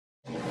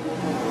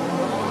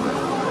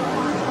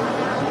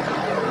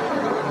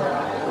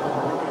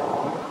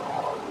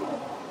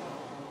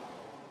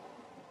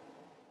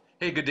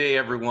Hey, good day,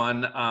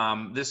 everyone.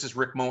 This is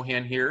Rick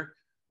Mohan here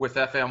with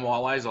FM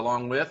Walleyes,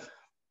 along with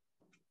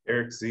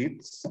Eric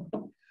Zietz.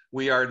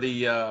 We are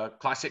the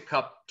Classic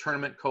Cup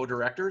Tournament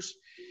co-directors,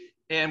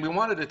 and we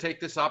wanted to take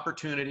this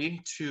opportunity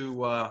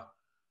to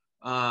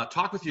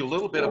talk with you a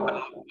little bit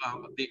about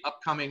the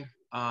upcoming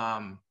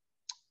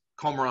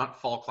Cormorant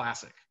Fall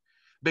Classic,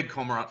 big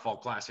Cormorant Fall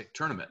Classic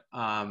tournament.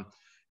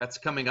 That's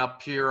coming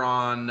up here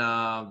on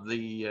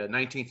the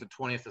 19th and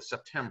 20th of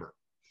September.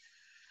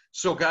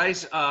 So,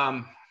 guys,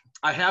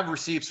 I have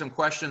received some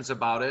questions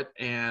about it,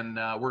 and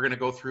we're going to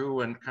go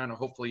through and kind of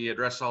hopefully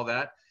address all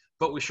that.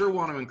 But we sure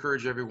want to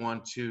encourage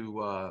everyone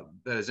to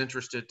that is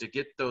interested to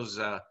get those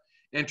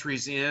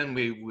entries in.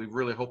 We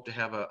really hope to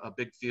have a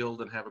big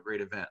field and have a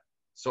great event.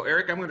 So,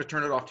 Eric, I'm going to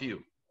turn it off to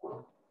you.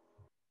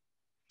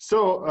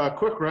 So, a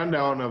quick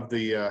rundown of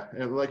the,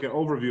 like an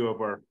overview of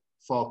our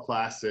Fall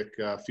Classic.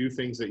 A few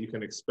things that you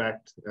can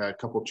expect. A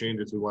couple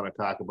changes we want to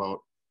talk about.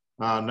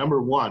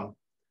 Number one,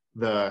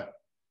 the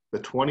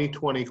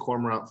 2020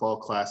 Cormorant Fall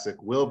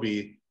Classic will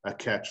be a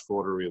catch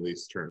photo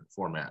release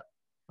format.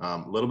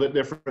 A little bit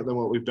different than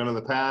what we've done in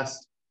the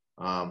past.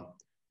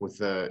 With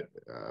the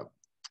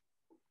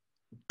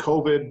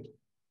COVID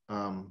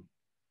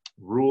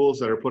rules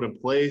that are put in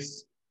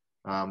place,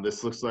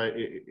 this looks like,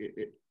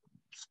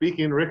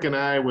 speaking Rick and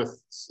I with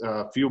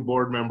a few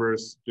board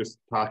members, just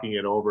talking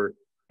it over,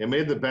 it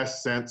made the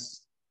best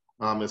sense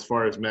as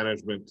far as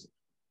management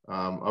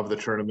of the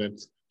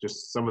tournament.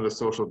 Just some of the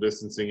social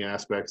distancing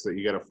aspects that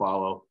you got to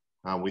follow.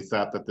 We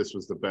thought that this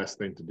was the best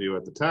thing to do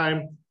at the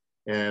time.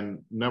 And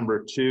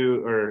number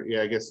two, or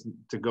yeah, I guess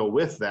to go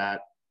with that,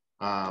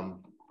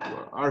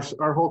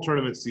 our whole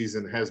tournament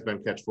season has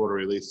been catch photo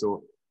release.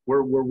 So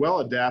we're well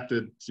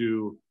adapted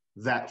to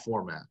that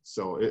format.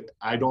 So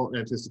I don't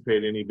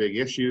anticipate any big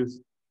issues.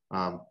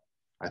 I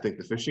think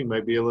the fishing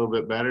might be a little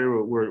bit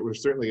better. We're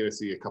certainly going to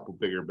see a couple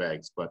bigger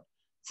bags, but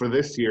for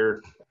this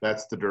year,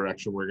 that's the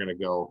direction we're going to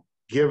go,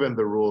 given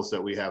the rules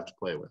that we have to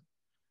play with.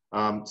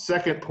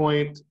 Second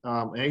point,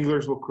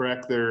 anglers will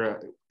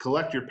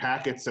collect your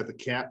packets at the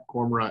Camp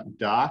Cormorant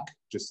dock,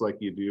 just like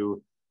you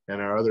do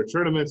in our other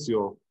tournaments.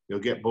 You'll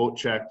get boat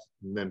checked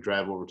and then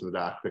drive over to the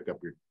dock, pick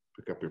up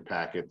your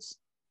packets.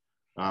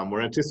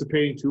 We're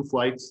anticipating 2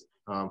 flights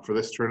for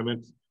this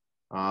tournament.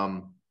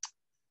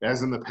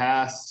 As in the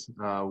past,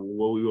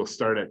 we will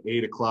start at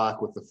 8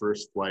 o'clock with the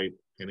first flight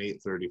and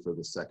 8:30 for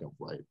the second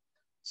flight.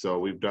 So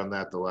we've done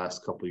that the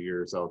last couple of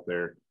years out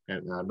there,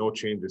 and no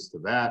changes to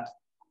that.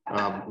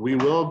 We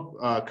will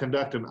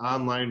conduct an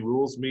online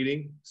rules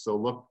meeting, so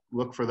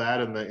look for that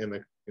in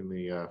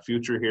the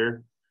future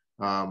here.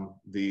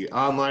 The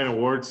online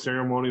awards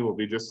ceremony will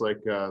be just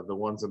like the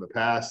ones in the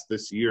past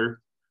this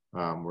year.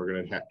 We're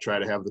going to try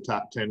to have the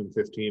top 10 and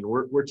 15.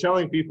 We're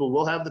telling people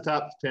we'll have the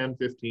top 10,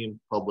 15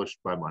 published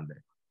by Monday.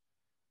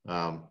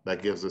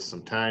 That gives us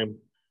some time.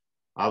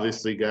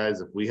 Obviously, guys,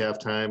 if we have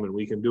time and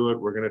we can do it,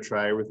 we're going to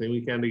try everything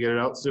we can to get it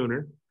out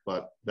sooner.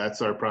 But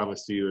that's our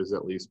promise to you, is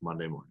at least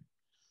Monday morning.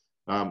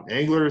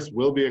 Anglers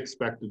will be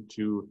expected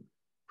to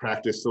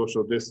practice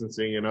social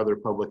distancing and other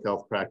public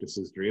health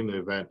practices during the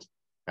event,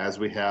 as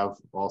we have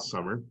all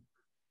summer.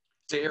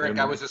 Hey, Eric,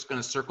 I was just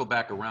going to circle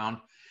back around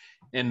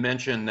and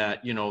mention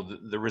that,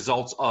 the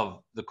results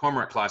of the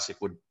Cormorant Classic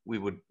we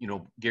would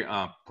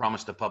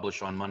promise to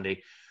publish on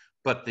Monday,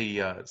 but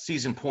the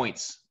season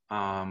points,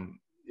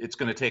 it's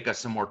going to take us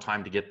some more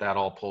time to get that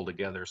all pulled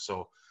together.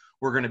 So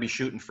we're going to be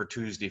shooting for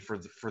Tuesday for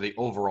the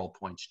overall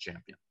points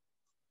champion.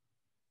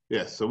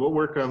 Yeah, so we'll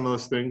work on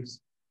those things.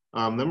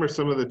 Them are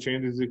some of the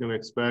changes you can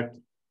expect.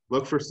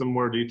 Look for some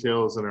more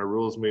details in our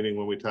rules meeting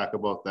when we talk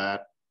about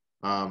that.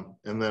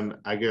 And then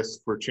I guess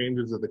for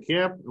changes at the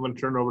camp, I'm going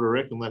to turn it over to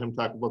Rick and let him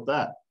talk about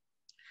that.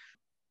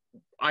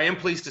 I am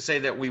pleased to say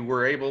that we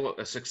were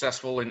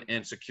successful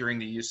in securing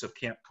the use of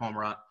Camp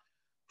Cormorant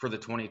for the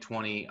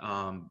 2020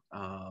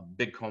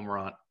 Big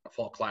Cormorant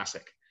Fall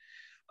Classic.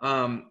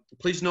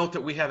 Please note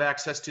that we have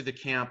access to the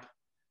camp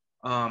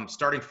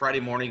starting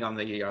Friday morning on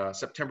the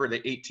September the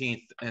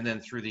 18th, and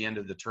then through the end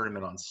of the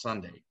tournament on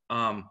Sunday.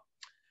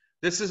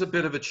 This is a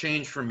bit of a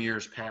change from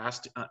years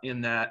past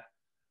in that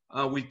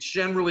we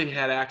generally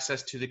had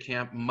access to the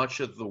camp much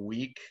of the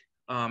week,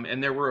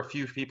 and there were a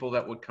few people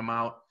that would come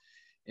out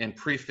and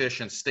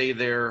pre-fish and stay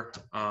there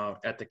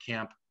at the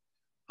camp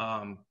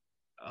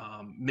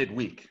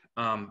midweek.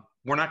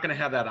 We're not going to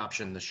have that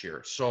option this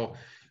year, so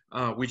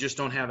we just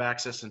don't have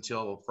access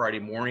until Friday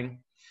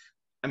morning.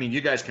 I mean,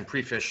 you guys can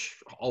pre-fish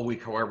all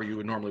week however you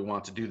would normally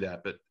want to do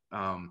that, but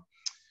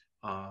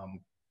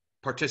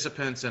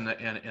participants and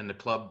the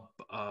club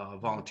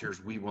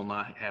volunteers, we will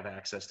not have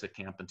access to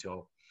camp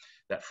until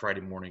that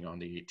Friday morning on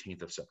the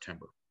 18th of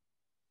September.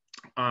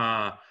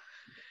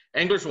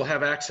 Anglers will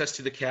have access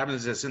to the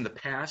cabins as in the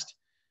past,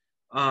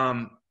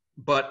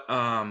 but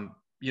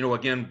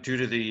again, due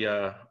to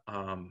the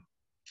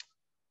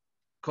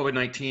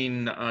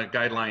COVID-19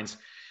 guidelines,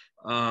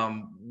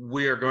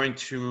 we are going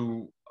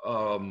to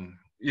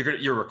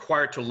you're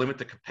required to limit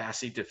the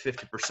capacity to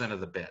 50% of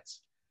the beds.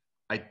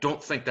 I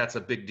don't think that's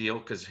a big deal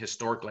because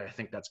historically, I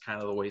think that's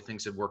kind of the way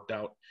things have worked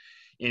out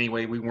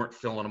anyway, we weren't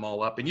filling them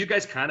all up. And you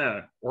guys kind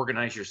of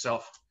organize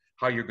yourself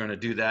how you're going to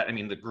do that. I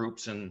mean, the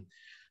groups and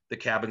the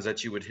cabins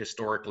that you would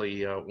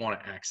historically want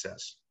to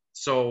access.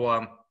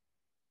 So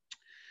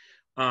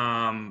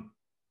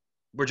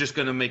we're just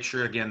going to make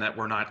sure, again, that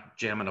we're not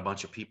jamming a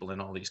bunch of people in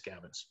all these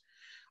cabins.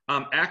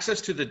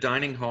 Access to the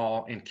dining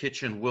hall and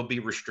kitchen will be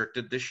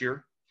restricted this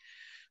year.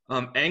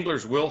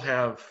 Anglers will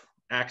have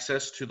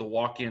access to the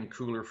walk-in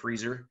cooler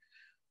freezer,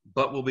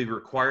 but will be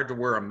required to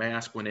wear a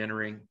mask when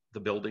entering the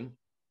building.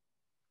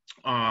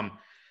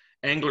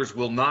 Anglers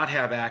will not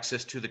have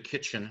access to the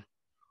kitchen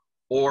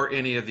or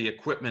any of the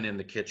equipment in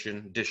the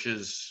kitchen,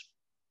 dishes,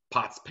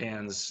 pots,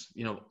 pans,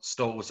 you know,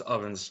 stoves,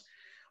 ovens,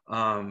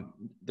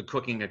 the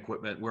cooking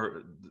equipment,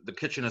 where the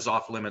kitchen is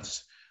off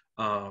limits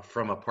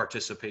from a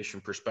participation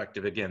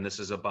perspective. Again, this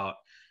is about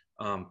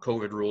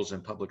COVID rules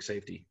and public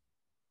safety.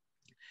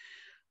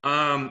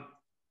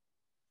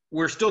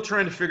 We're still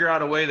trying to figure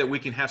out a way that we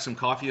can have some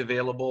coffee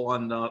available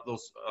on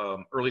those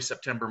early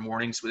September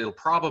mornings. It'll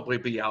probably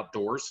be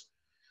outdoors.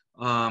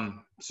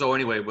 So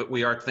anyway,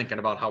 we are thinking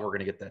about how we're going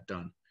to get that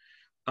done.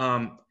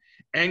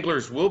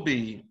 Anglers will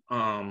be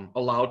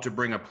allowed to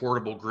bring a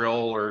portable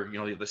grill or, you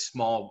know, the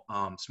small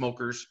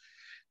smokers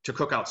to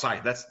cook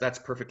outside. That's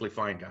perfectly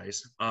fine,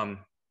 guys,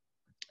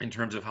 in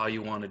terms of how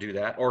you want to do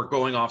that, or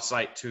going off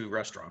site to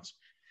restaurants.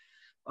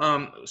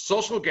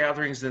 Social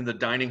gatherings in the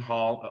dining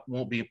hall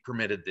won't be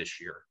permitted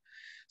this year.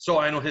 So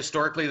I know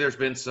historically there's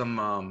been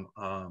some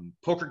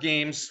poker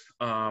games,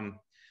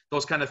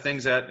 those kind of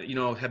things that, you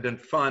know, have been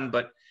fun.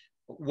 But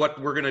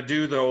what we're going to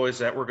do, though, is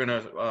that we're going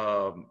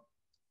to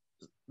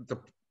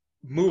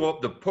move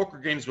up. The poker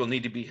games will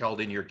need to be held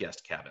in your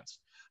guest cabins.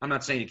 I'm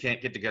not saying you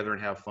can't get together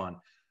and have fun,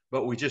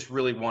 but we just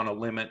really want to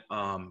limit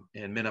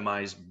and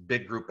minimize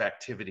big group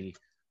activity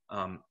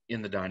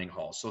in the dining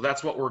hall. So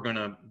that's what we're going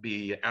to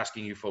be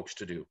asking you folks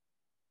to do.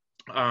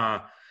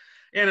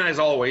 And as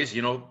always,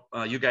 you know,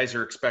 you guys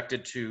are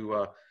expected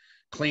to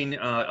clean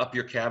up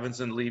your cabins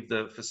and leave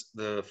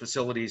the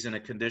facilities in a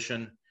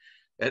condition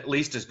at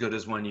least as good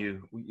as when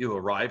you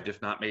arrived,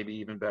 if not maybe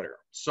even better.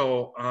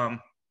 So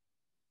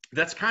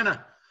that's kind of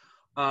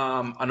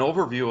an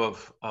overview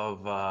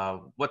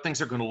of what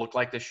things are going to look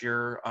like this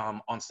year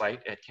on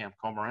site at Camp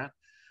Cormorant.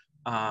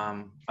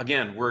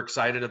 Again, we're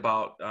excited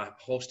about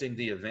hosting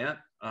the event.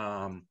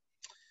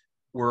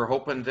 We're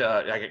hoping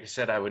to, like I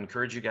said, I would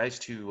encourage you guys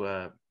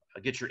to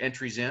get your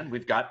entries in.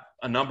 We've got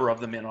a number of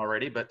them in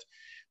already, but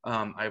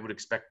I would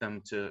expect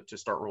them to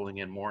start rolling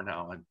in more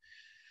now. And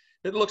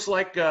it looks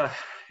like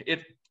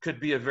it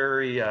could be a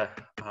very,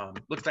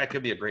 looks like it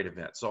could be a great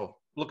event. So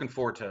looking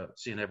forward to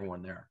seeing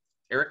everyone there.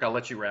 Eric, I'll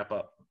let you wrap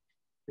up.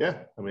 Yeah,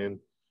 I mean,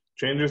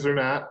 changes or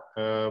not,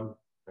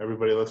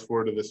 everybody looks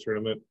forward to this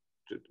tournament,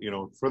 you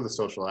know, for the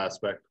social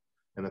aspect.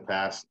 In the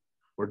past,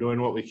 we're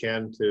doing what we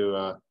can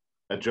to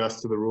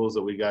adjust to the rules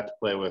that we got to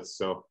play with.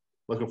 So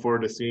looking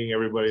forward to seeing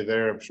everybody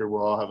there. I'm sure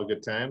we'll all have a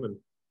good time, and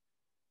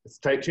it's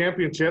a tight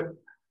championship.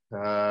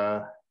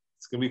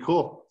 It's gonna be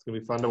cool. It's gonna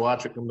be fun to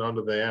watch it come down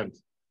to the end.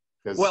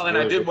 Well, and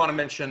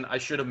really I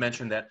should have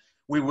mentioned that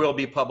we will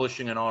be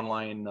publishing an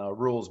online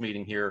rules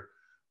meeting here.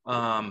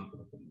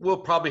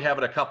 We'll probably have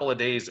it a couple of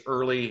days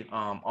early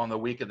on the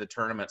week of the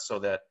tournament so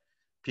that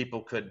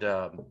people could,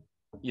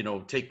 you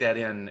know, take that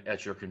in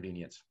at your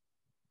convenience.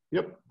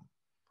 Yep.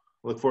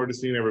 Look forward to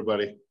seeing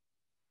everybody.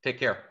 Take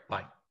care.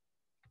 Bye.